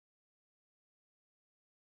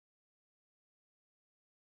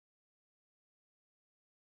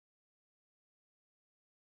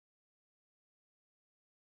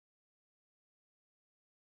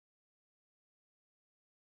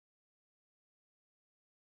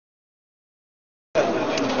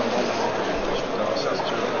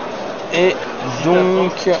Et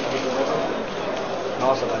donc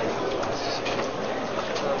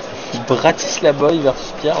Bratislavoy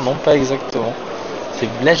versus Pierre, non pas exactement. C'est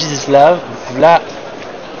Vladislav.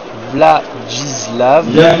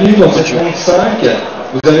 Bienvenue dans cette round 5.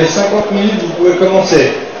 Vous avez 50 minutes, vous pouvez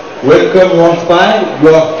commencer. Welcome round 5, you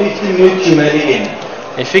have 15 minutes to begin.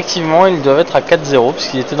 Effectivement, ils doivent être à 4-0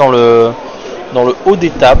 puisqu'ils étaient dans le haut des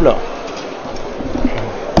tables.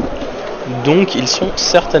 Donc ils sont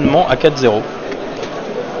certainement à 4-0.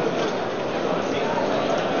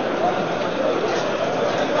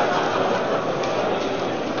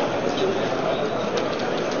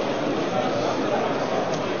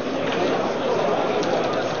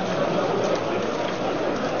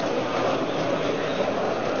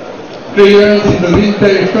 Players in the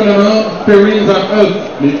vintage tournament, pairings are up.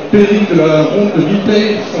 Les pairings de la ronde de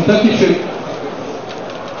vintage sont affichés.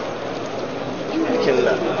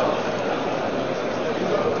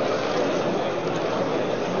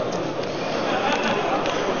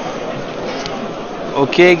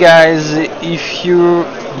 Okay guys, if you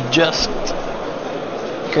just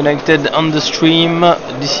connected on the stream,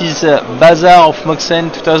 this is Bazaar of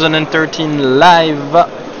Moxen 2013 live,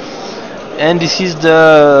 and this is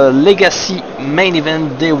the Legacy main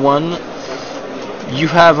event day 1. You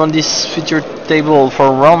have on this featured table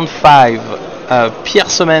for round 5 Pierre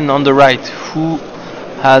Sommen on the right, who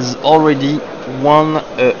has already won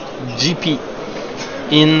a GP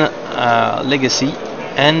in Legacy,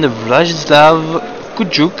 and Vladislav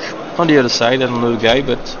Kujuk on the other side. I don't know the guy,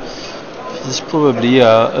 but he's probably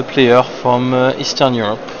a player from Eastern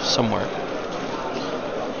Europe somewhere.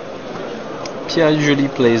 Pierre usually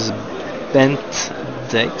plays bent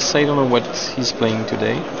decks. I don't know what he's playing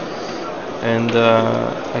today, and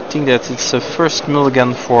I think that it's a first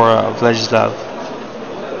mulligan for Vladislav.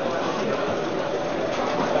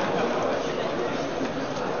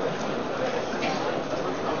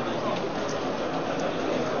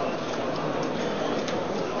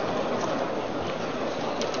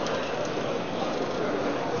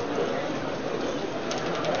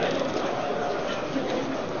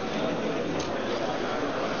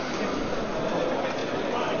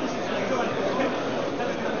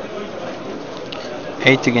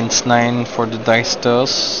 Eight against 9 for the dice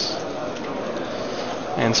toss,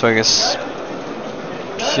 and so I guess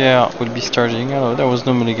Pierre will be starting. Oh, there was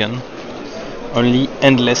no mulligan, only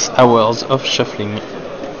endless hours of shuffling.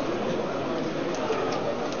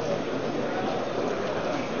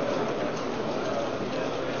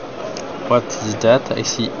 What is that? I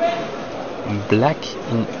see black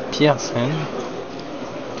in Pierre's hand,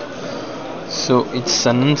 so it's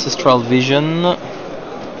an ancestral vision.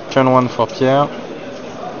 Turn 1 for Pierre.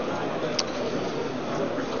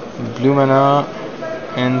 Blue mana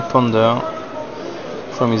and ponder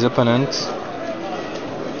from his opponent.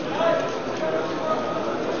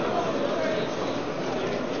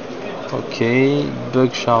 Okay,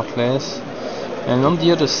 bug sharpless, and on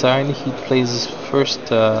the other side he plays his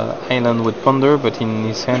first island with ponder, but in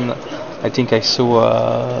his hand I think I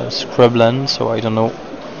saw scrubland, so I don't know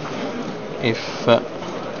if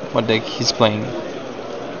what deck he's playing.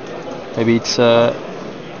 Maybe it's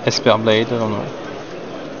Esper Blade, I don't know.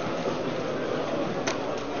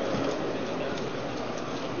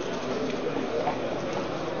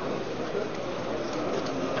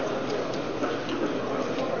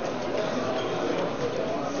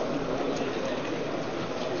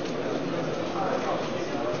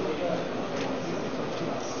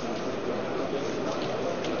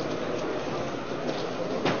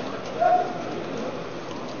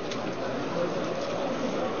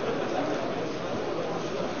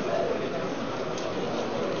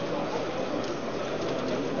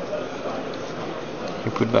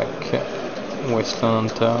 Put back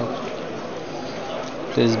Westland on top,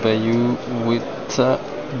 plays by you with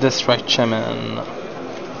Deathstrike Shaman.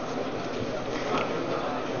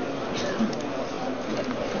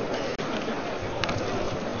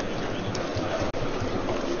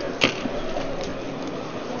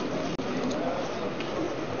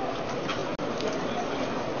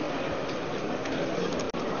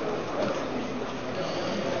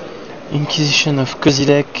 Inquisition of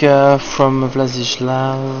Kozilek from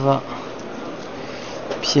Vladislav.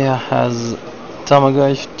 Pierre has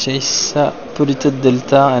Tarmogoyf, Chase, Polluted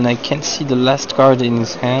Delta, and I can't see the last card in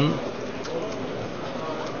his hand.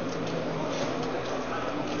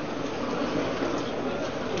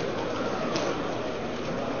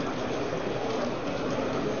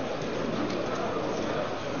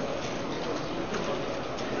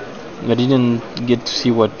 I didn't get to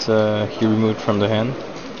see what he removed from the hand.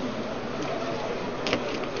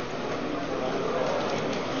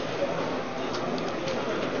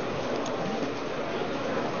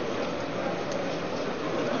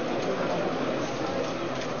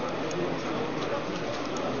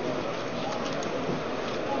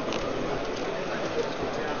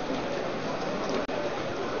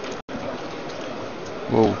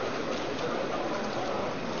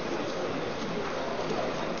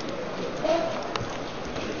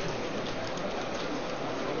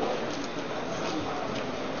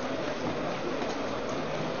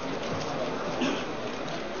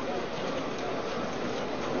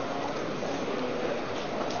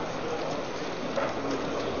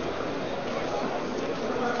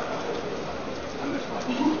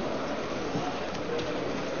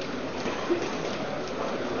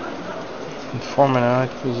 4 mana,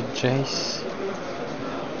 it was a Jace.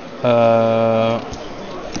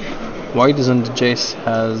 Why doesn't the Jace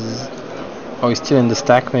has... Oh, he's still in the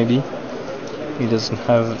stack maybe. He doesn't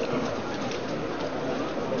have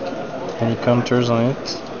any counters on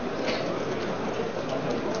it.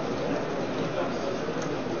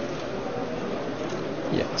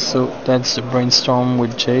 Yeah, so that's the brainstorm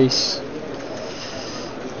with Jace.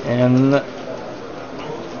 And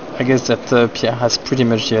I guess that Pierre has pretty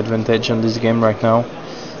much the advantage on this game right now.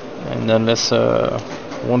 And unless a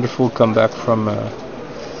wonderful comeback from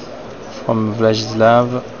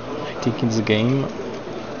Vladislav, I think it's a game.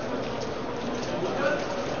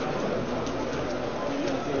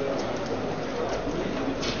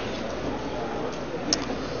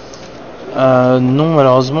 Non,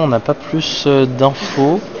 malheureusement on n'a pas plus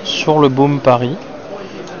d'infos sur le BOM Paris.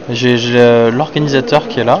 J'ai l'organisateur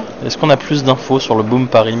qui est là. Est-ce qu'on a plus d'infos sur le BOM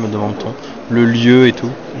Paris, me demande-t-on? Le lieu et tout,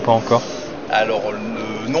 ou pas encore? Alors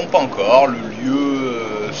non, pas encore. Le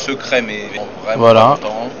lieu secret, mais vraiment voilà. pas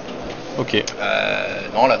longtemps. Ok.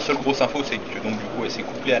 Non, la seule grosse info, c'est que donc du coup elle s'est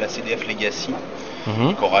couplée à la CDF Legacy,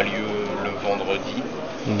 qui aura lieu le vendredi.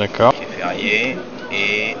 D'accord. Qui est férié.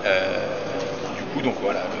 Et du coup, donc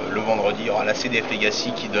voilà, le vendredi, il y aura la CDF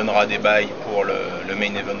Legacy qui donnera des bails pour le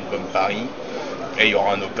main event BOM Paris. Et il y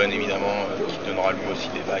aura un open évidemment qui donnera lui aussi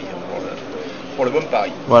des bails pour le BOM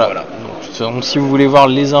Paris. Voilà. Donc, si vous voulez voir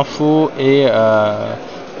les infos et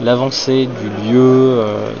l'avancée du lieu,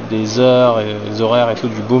 des heures et des horaires et tout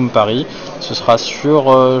du BOM Paris, ce sera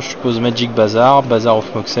sur je suppose Magic Bazar, Bazar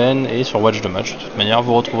of Moxen et sur Watch the Match. De toute manière,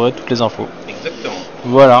 vous retrouverez toutes les infos. Exactement.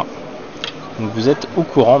 Voilà. Donc vous êtes au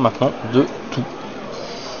courant maintenant de tout.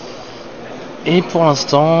 Et pour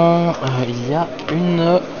l'instant, il y a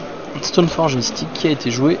une Stoneforge Mystique qui a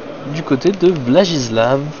été jouée du côté de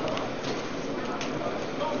Vladislav.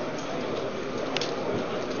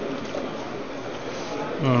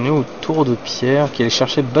 On est au tour de Pierre qui allait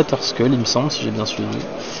chercher Batterskull, il me semble, si j'ai bien suivi.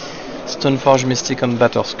 Stoneforge Mystic on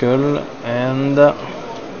Batterskull. And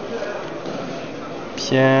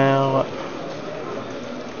Pierre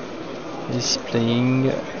is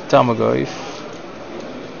playing Tarmogoyf.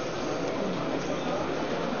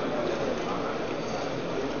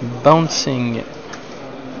 Bouncing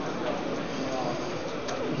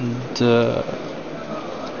the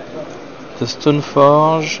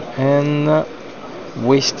Stoneforge and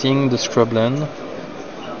wasting the Scrubland.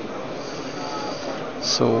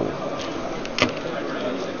 So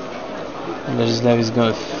Vladislav is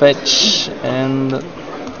gonna fetch, and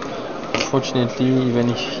unfortunately, even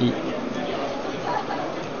if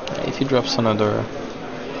he drops another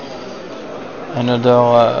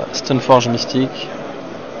Stoneforge Mystic,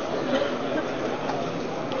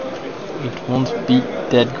 it won't be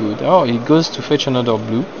that good. Oh, he goes to fetch another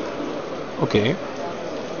blue. Okay.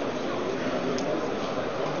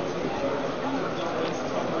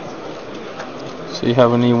 So you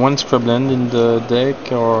have only one Scrubland in the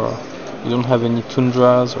deck, or you don't have any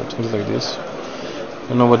Tundras or things like this. I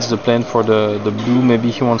don't know what's the plan for the blue.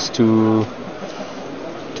 Maybe he wants to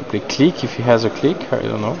play click if he has a click. I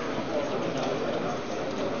don't know.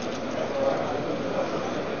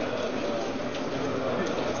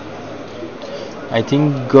 I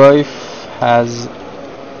think Goyf has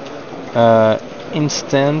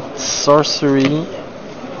instant sorcery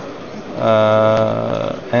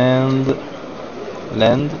and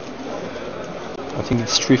land. I think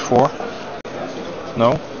it's 3/4.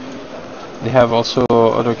 No? They have also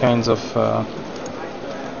other kinds of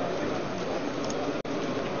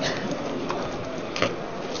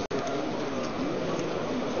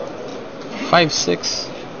 5/6.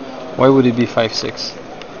 Why would it be 5/6?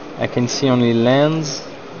 I can see only lands,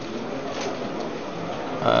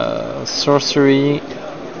 sorcery,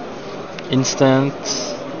 instant.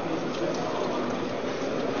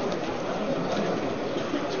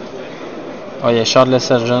 Oh yeah, Shardless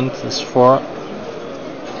Sergeant is 4,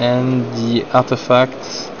 and the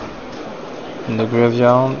artifacts in the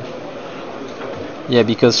graveyard. Yeah,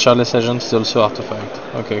 because Shardless Sergeant is also artifact.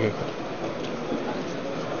 Okay.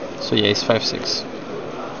 So yeah, it's 5/6.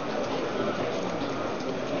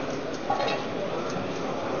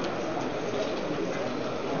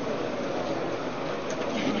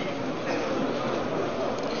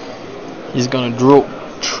 He's gonna draw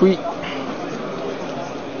 3.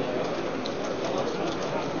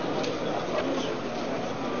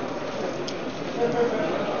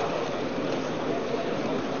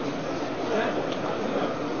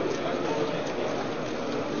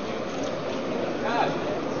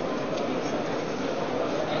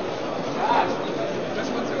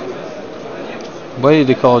 Why did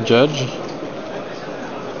they call a judge?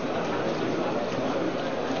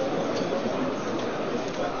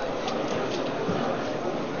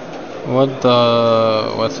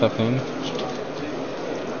 What's happening?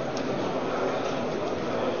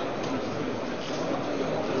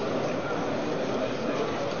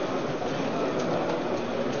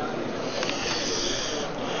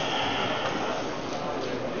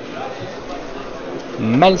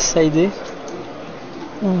 Mal sidé?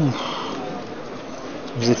 Ouh.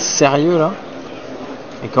 Vous êtes sérieux là?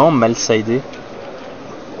 Et comment mal sidé?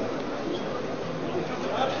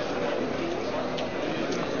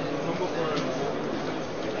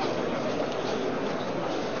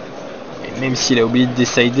 Même s'il a oublié de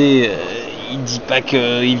décider, il dit pas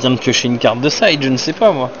qu'il vient de piocher une carte de side, je ne sais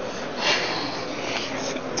pas moi.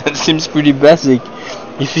 That seems pretty basic.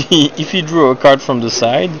 If he drew a card from the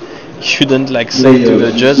side, he shouldn't like say to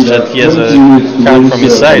the judge that he has a card from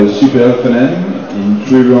his side. Super FNM in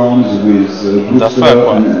 3 rounds with booster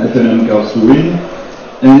and FNM cards to win.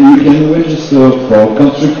 And you can register for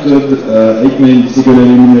constructed 8-man single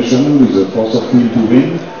elimination with a force of will to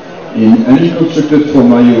win. In any constructed for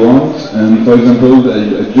Mario rounds, and for example,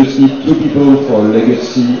 I just need 2 people for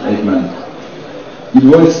Legacy 8-man. Il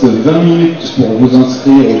vous reste 20 minutes pour vous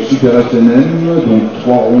inscrire au Super FNM, donc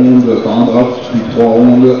 3 rondes, enfin un draft puis 3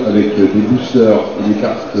 rondes avec des boosters et des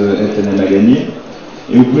cartes FNM à gagner.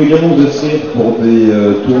 Et vous pouvez également vous inscrire pour des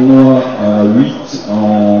tournois à 8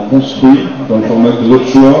 en construit, dans le format de votre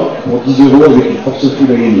choix, pour 10 € avec une force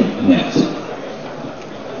full à gagner. Merci.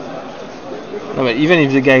 No, but even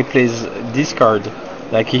if the guy plays this card,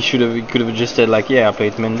 like he could have just said like, yeah, I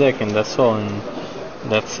played main deck and that's all, and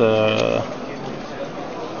that's I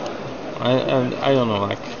don't know,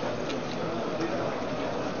 like.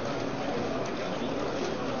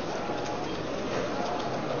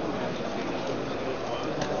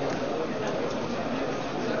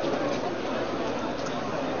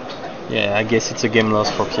 Yeah, I guess it's a game loss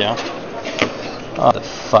for Pierre. Oh, the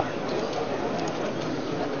fuck.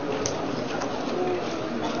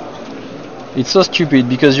 It's so stupid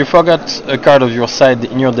because you forgot a card of your side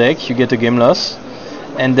in your deck, you get a game loss,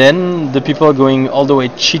 and then the people going all the way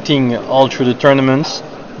cheating all through the tournaments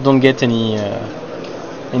don't get any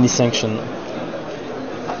sanction.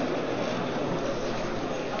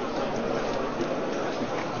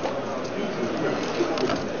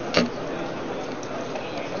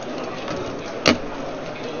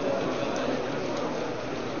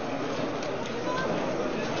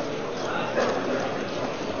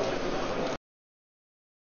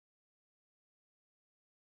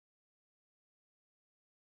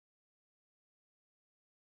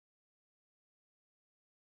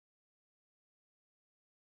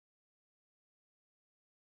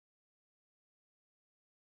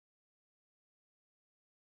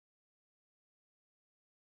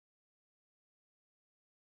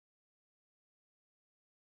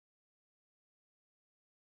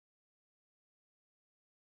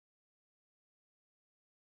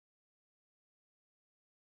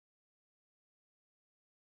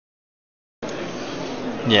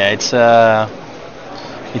 Yeah, it's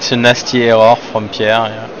a nasty error from Pierre.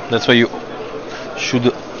 Yeah. That's why you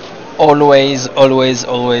should always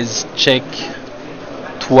check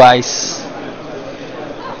twice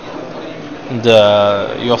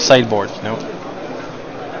your sideboard, you know.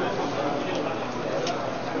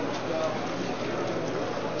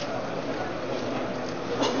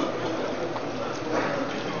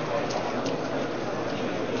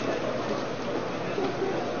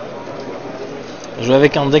 Jouer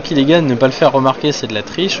avec un deck illégal, ne pas le faire remarquer, c'est de la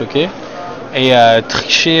triche, ok. Et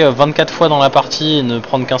tricher 24 fois dans la partie et ne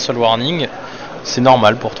prendre qu'un seul warning, c'est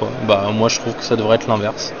normal pour toi. Bah moi je trouve que ça devrait être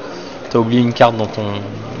l'inverse. T'as oublié une carte dans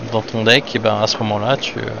ton deck, et ben à ce moment-là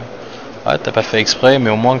t'as pas fait exprès,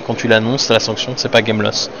 mais au moins quand tu l'annonces, la sanction c'est pas game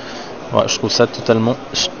loss. Ouais, je trouve ça totalement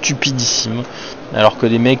stupidissime. Alors que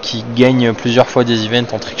des mecs qui gagnent plusieurs fois des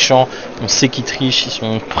events en trichant, on sait qu'ils trichent, ils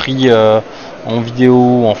sont pris en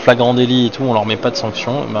vidéo, en flagrant délit et tout, on leur met pas de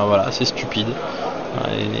sanction. Ben voilà, c'est stupide.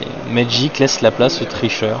 Et Magic laisse la place aux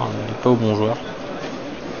tricheurs, pas aux bons joueurs.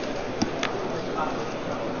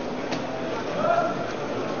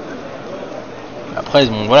 Après,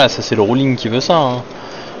 bon voilà, ça c'est le ruling qui veut ça. Hein.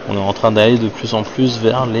 On est en train d'aller de plus en plus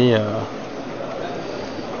vers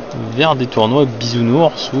des tournois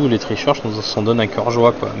bisounours où les tricheurs s'en donnent à cœur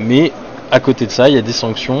joie quoi. Mais à côté de ça, il y a des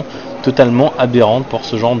sanctions totalement aberrantes pour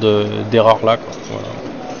ce genre d'erreur là quoi. Voilà.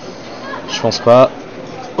 Je pense pas,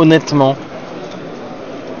 honnêtement,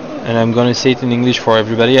 and I'm gonna say it in English for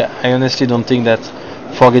everybody, I honestly don't think that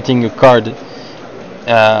forgetting a card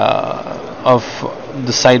of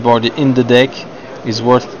the sideboard in the deck is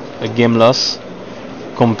worth a game loss.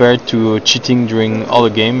 Compared to cheating during all the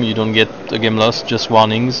game, you don't get a game loss, just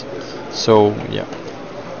warnings. So yeah,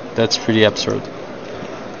 that's pretty absurd.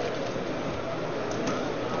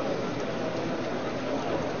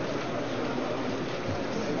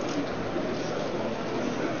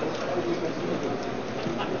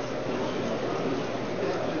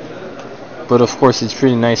 But of course, it's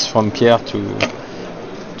really nice from Pierre to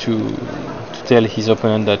tell his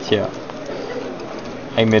opponent that, yeah,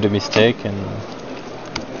 I made a mistake, and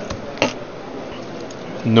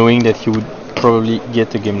knowing that he would probably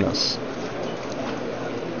get a game loss.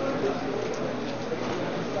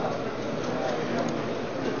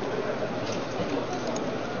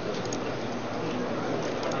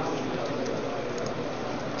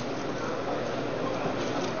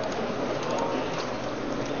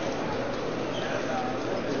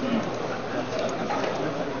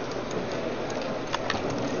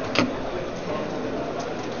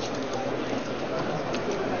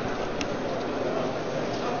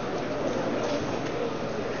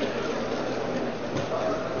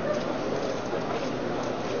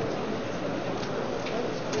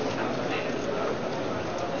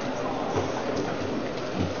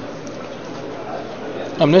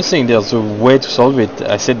 I'm not saying there's a way to solve it.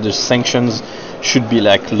 I said the sanctions should be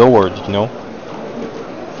like lowered, you know.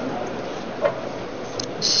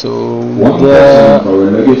 So the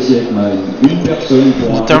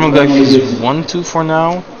thermograph is 1-2 for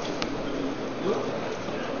now.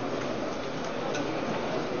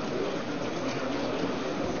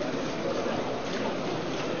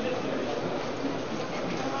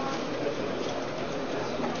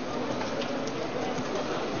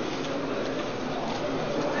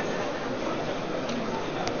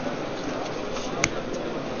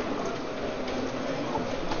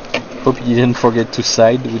 Hope you didn't forget to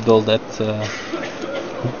side with all that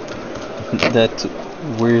that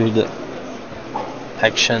weird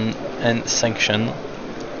action and sanction.